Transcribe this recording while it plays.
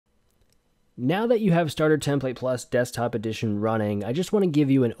Now that you have Starter Template Plus Desktop Edition running, I just want to give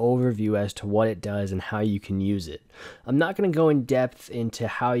you an overview as to what it does and how you can use it. I'm not going to go in depth into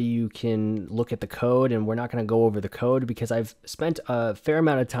how you can look at the code, and we're not going to go over the code because I've spent a fair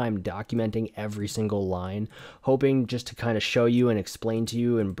amount of time documenting every single line, hoping just to kind of show you and explain to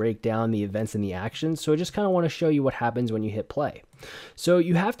you and break down the events and the actions. So I just kind of want to show you what happens when you hit play. So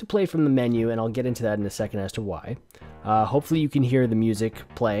you have to play from the menu, and I'll get into that in a second as to why. Hopefully you can hear the music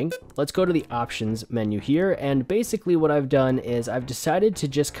playing. Let's go to the options menu here, and basically what I've done is I've decided to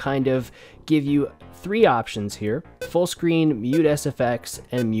just kind of give you three options here: full screen, mute SFX,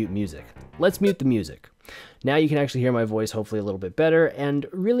 and mute music. Let's mute the music. Now you can actually hear my voice hopefully a little bit better, and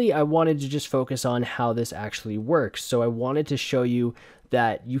really I wanted to just focus on how this actually works. So I wanted to show you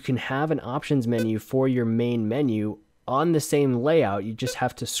that you can have an options menu for your main menu on the same layout. You just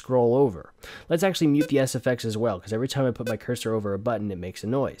have to scroll over. Let's actually mute the SFX as well, because every time I put my cursor over a button, it makes a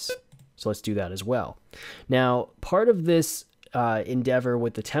noise. So let's do that as well. Now, part of this endeavor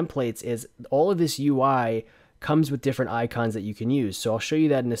with the templates is all of this UI comes with different icons that you can use. So I'll show you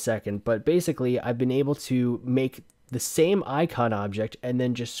that in a second, but basically I've been able to make the same icon object and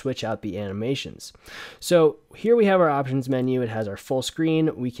then just switch out the animations. So here we have our options menu. It has our full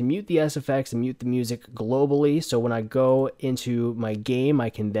screen. We can mute the SFX and mute the music globally. So when I go into my game, I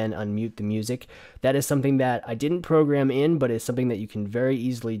can then unmute the music. That is something that I didn't program in, but it's something that you can very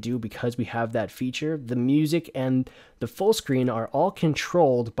easily do because we have that feature. The music and the full screen are all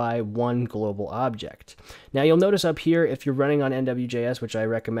controlled by one global object. Now you'll notice up here, if you're running on NWJS, which I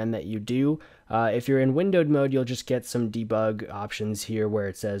recommend that you do, if you're in windowed mode, you'll just get some debug options here where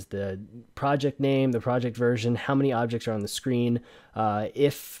it says the project name, the project version, how many objects are on the screen,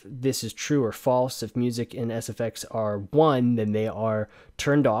 if this is true or false. If music and SFX are 1, then they are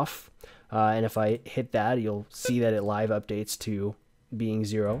turned off. And if I hit that, you'll see that it live updates to being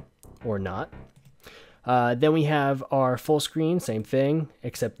 0 or not. Then we have our full screen, same thing,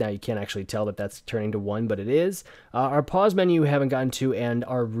 except now you can't actually tell that that's turning to 1, but it is. Our pause menu we haven't gotten to, and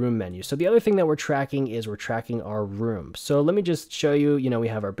our room menu. So the other thing that we're tracking is we're tracking our room. So let me just show you, we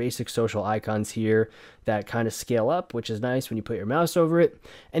have our basic social icons here that kind of scale up, which is nice when you put your mouse over it.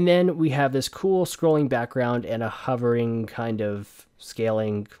 And then we have this cool scrolling background and a hovering kind of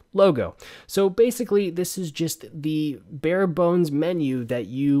scaling logo. So basically this is just the bare bones menu that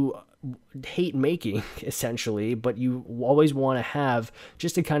you hate making, essentially, but you always want to have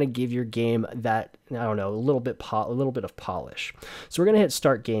just to kind of give your game that, I don't know, a little bit of polish. So we're going to hit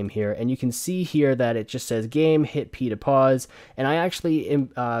start game here, and you can see here that it just says game, hit P to pause, and I actually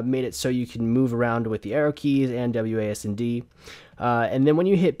made it so you can move around with the arrow keys and WAS and D. And then when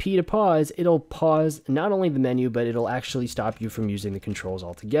you hit P to pause, it'll pause not only the menu, but it'll actually stop you from using the controls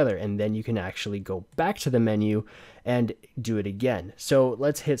altogether. And then you can actually go back to the menu and do it again. So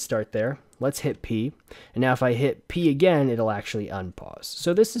let's hit start there. Let's hit P. And now if I hit P again, it'll actually unpause.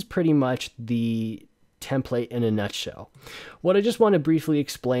 So this is pretty much the template in a nutshell. What I just want to briefly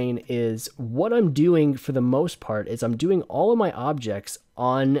explain is what I'm doing for the most part is I'm doing all of my objects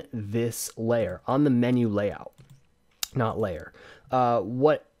on this layer, on the menu layout. Not layer.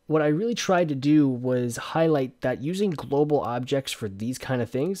 What I really tried to do was highlight that using global objects for these kind of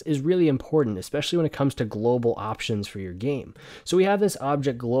things is really important, especially when it comes to global options for your game. So we have this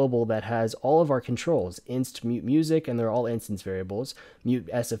object global that has all of our controls: inst, mute music, and they're all instance variables: mute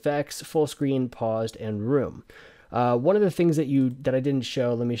SFX, full screen, paused, and room. One of the things that I didn't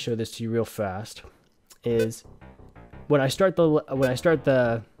show, let me show this to you real fast, is when I start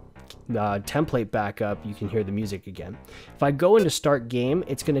the template back up, you can hear the music again. If I go into start game,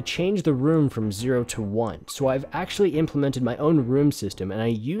 it's going to change the room from 0 to 1. So I've actually implemented my own room system, and I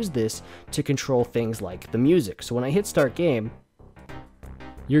use this to control things like the music. So when I hit start game,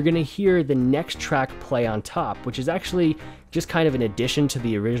 you're going to hear the next track play on top, which is actually just kind of an addition to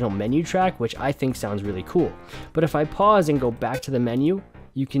the original menu track, which I think sounds really cool. But if I pause and go back to the menu,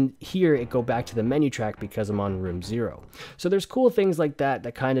 you can hear it go back to the menu track because I'm on room 0. So there's cool things like that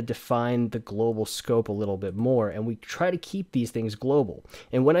that kind of define the global scope a little bit more, and we try to keep these things global.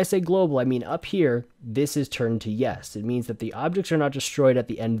 And when I say global, I mean up here, this is turned to yes. It means that the objects are not destroyed at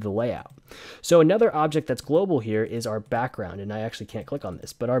the end of the layout. So another object that's global here is our background, and I actually can't click on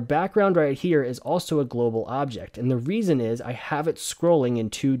this, but our background right here is also a global object, and the reason is I have it scrolling in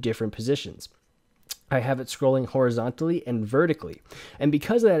 2 different positions. I have it scrolling horizontally and vertically. And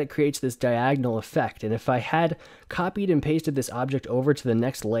because of that, it creates this diagonal effect. And if I had copied and pasted this object over to the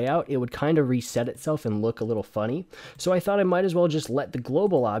next layout, it would kind of reset itself and look a little funny. So I thought I might as well just let the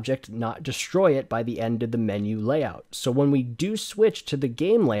global object not destroy it by the end of the menu layout. So when we do switch to the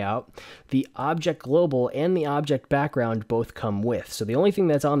game layout, the object global and the object background both come with. So the only thing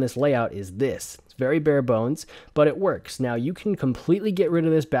that's on this layout is this. Very bare bones, but it works. Now you can completely get rid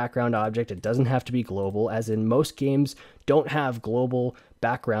of this background object. It doesn't have to be global, as in most games don't have global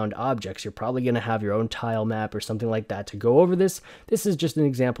background objects. You're probably going to have your own tile map or something like that to go over this. This is just an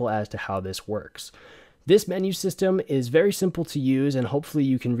example as to how this works. This menu system is very simple to use, and hopefully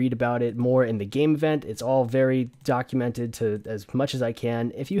you can read about it more in the game event. It's all very documented to as much as I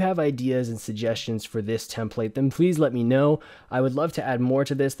can. If you have ideas and suggestions for this template, then please let me know. I would love to add more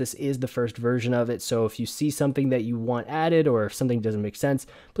to this. This is the first version of it, so if you see something that you want added or if something doesn't make sense,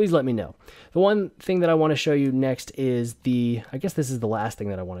 please let me know. The one thing that I want to show you next is I guess this is the last thing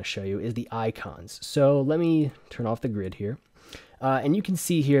that I want to show you, is the icons. So let me turn off the grid here. And you can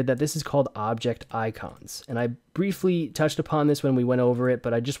see here that this is called object icons. And I briefly touched upon this when we went over it,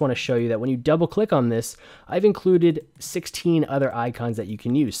 but I just want to show you that when you double click on this, I've included 16 other icons that you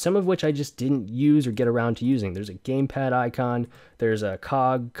can use, some of which I just didn't use or get around to using. There's a gamepad icon, there's a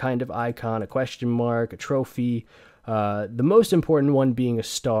cog kind of icon, a question mark, a trophy, the most important one being a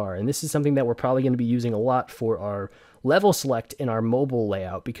star. And this is something that we're probably going to be using a lot for our level select in our mobile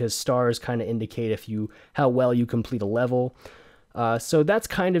layout, because stars kind of indicate how well you complete a level. So that's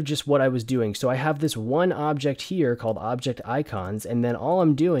kind of just what I was doing. So I have this one object here called object icons, and then all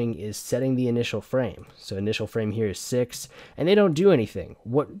I'm doing is setting the initial frame. So initial frame here is 6, and they don't do anything.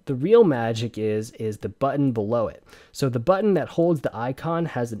 What the real magic is the button below it. So the button that holds the icon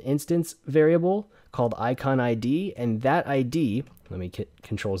has an instance variable called icon ID, and that ID, let me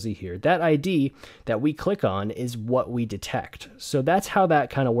Control Z here, that ID that we click on is what we detect. So that's how that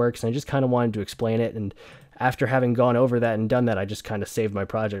kind of works, and I just kind of wanted to explain it. And after having gone over that and done that, I just kind of saved my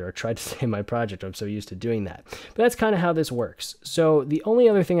project, or tried to save my project. I'm so used to doing that. But that's kind of how this works. So the only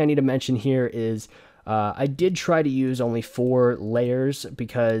other thing I need to mention here is I did try to use only 4 layers,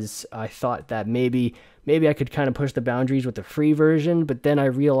 because I thought that maybe I could kind of push the boundaries with the free version, but then I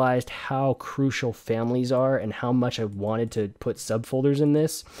realized how crucial families are and how much I wanted to put subfolders in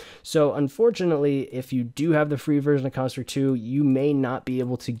this. So unfortunately, if you do have the free version of Construct 2, you may not be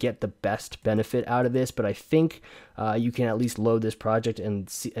able to get the best benefit out of this, but I think you can at least load this project and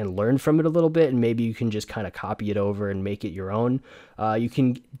learn from it a little bit, and maybe you can just kind of copy it over and make it your own. You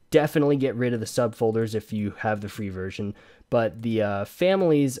can definitely get rid of the subfolders if you have the free version, but the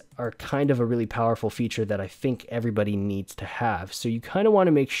families are kind of a really powerful feature that I think everybody needs to have. So you kind of want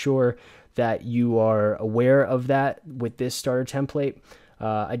to make sure that you are aware of that with this starter template.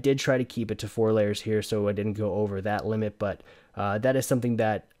 I did try to keep it to 4 layers here, so I didn't go over that limit, but that is something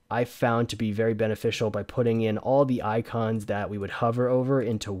that I found to be very beneficial by putting in all the icons that we would hover over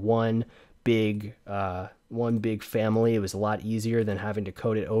into one big family. It was a lot easier than having to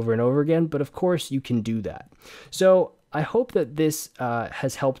code it over and over again, but of course you can do that. So I hope that this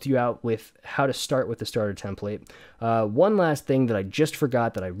has helped you out with how to start with the starter template. One last thing that I just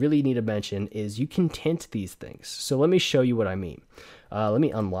forgot that I really need to mention is you can tint these things. So let me show you what I mean. Let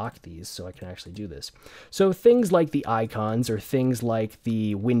me unlock these so I can actually do this. So things like the icons, or things like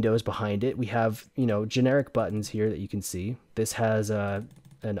the windows behind it, we have, generic buttons here that you can see. This has an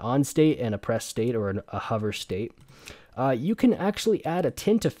on state and a press state, or a hover state. You can actually add a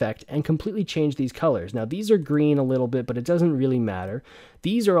tint effect and completely change these colors. Now these are green a little bit, but it doesn't really matter.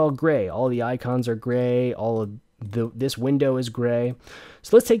 These are all gray. All the icons are gray. All of this window is gray.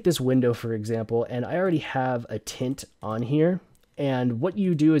 So let's take this window for example, and I already have a tint on here. And what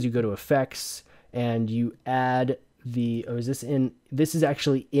you do is you go to effects and you add this is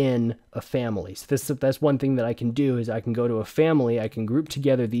actually in a family. So that's one thing that I can do, is I can go to a family, I can group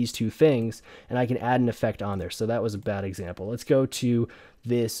together these two things, and I can add an effect on there. So that was a bad example. Let's go to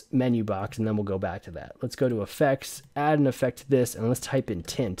this menu box, and then we'll go back to that. Let's go to effects, add an effect to this, and let's type in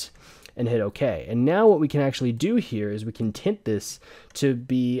tint and hit OK. And now what we can actually do here is we can tint this to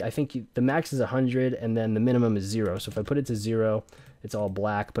be, I think the max is 100 and then the minimum is 0. So if I put it to 0, it's all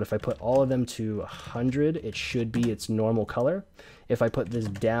black, but if I put all of them to 100, it should be its normal color. If I put this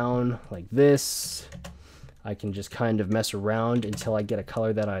down like this, I can just kind of mess around until I get a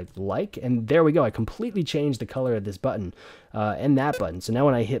color that I like, and there we go. I completely changed the color of this button and that button. So now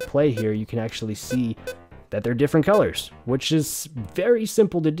when I hit play here, you can actually see that they're different colors, which is very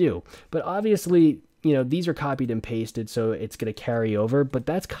simple to do. But obviously, these are copied and pasted, so it's going to carry over, but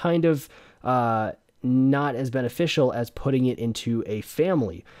that's kind of not as beneficial as putting it into a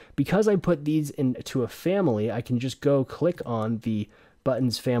family. Because I put these into a family, I can just go click on the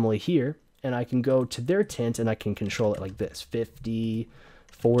buttons family here, and I can go to their tint, and I can control it like this, 50,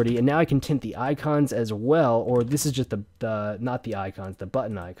 40, and now I can tint the icons as well, or this is just the not the icons, the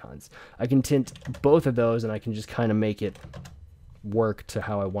button icons. I can tint both of those, and I can just kind of make it work to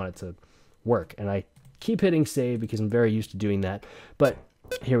how I want it to work. And I keep hitting save because I'm very used to doing that. But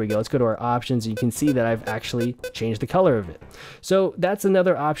here we go. Let's go to our options. You can see that I've actually changed the color of it. So that's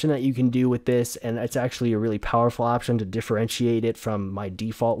another option that you can do with this, and it's actually a really powerful option to differentiate it from my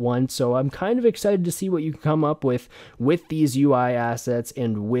default one. So I'm kind of excited to see what you can come up with these UI assets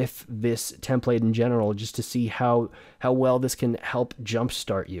and with this template in general, just to see how well this can help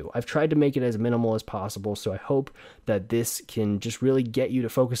jumpstart you. I've tried to make it as minimal as possible, so I hope that this can just really get you to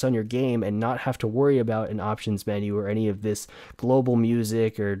focus on your game and not have to worry about an options menu or any of this global music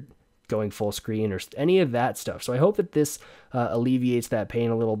or going full screen or any of that stuff. So I hope that this alleviates that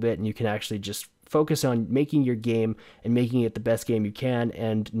pain a little bit, and you can actually just focus on making your game and making it the best game you can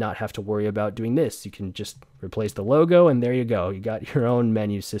and not have to worry about doing this. You can just replace the logo, and there you go. You got your own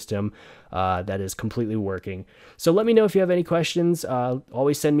menu system that is completely working. So let me know if you have any questions.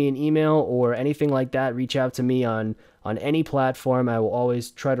 Always send me an email or anything like that. Reach out to me on any platform. I will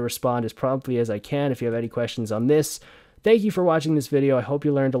always try to respond as promptly as I can if you have any questions on this. Thank you for watching this video. I hope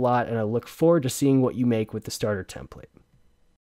you learned a lot, and I look forward to seeing what you make with the starter template.